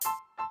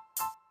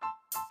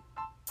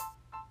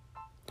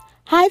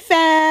Hi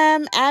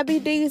fam,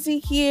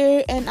 Abidaisy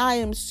here, and I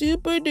am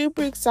super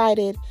duper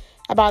excited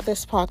about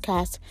this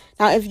podcast.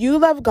 Now, if you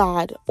love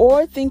God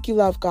or think you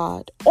love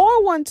God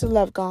or want to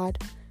love God,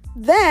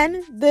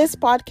 then this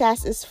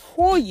podcast is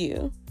for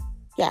you.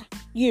 Yeah,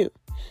 you.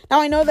 Now,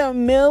 I know there are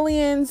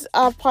millions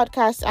of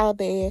podcasts out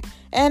there,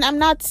 and I'm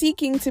not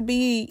seeking to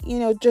be,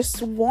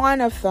 just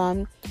one of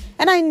them.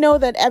 And I know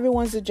that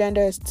everyone's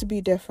agenda is to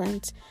be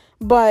different,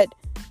 but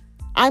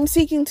I'm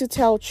seeking to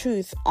tell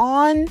truth,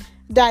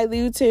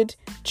 undiluted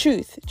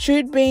truth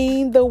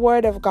being the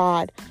word of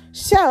God.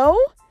 So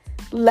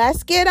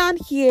let's get on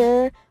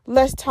here.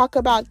 Let's talk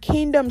about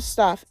kingdom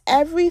stuff,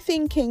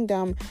 everything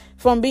kingdom,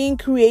 from being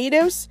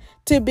creatives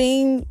to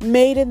being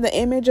made in the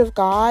image of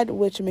God,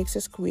 which makes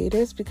us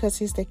creators because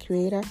he's the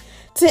creator,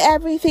 to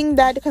everything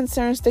that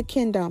concerns the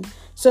kingdom.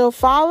 So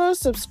follow,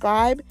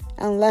 subscribe,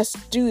 and let's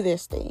do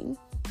this thing.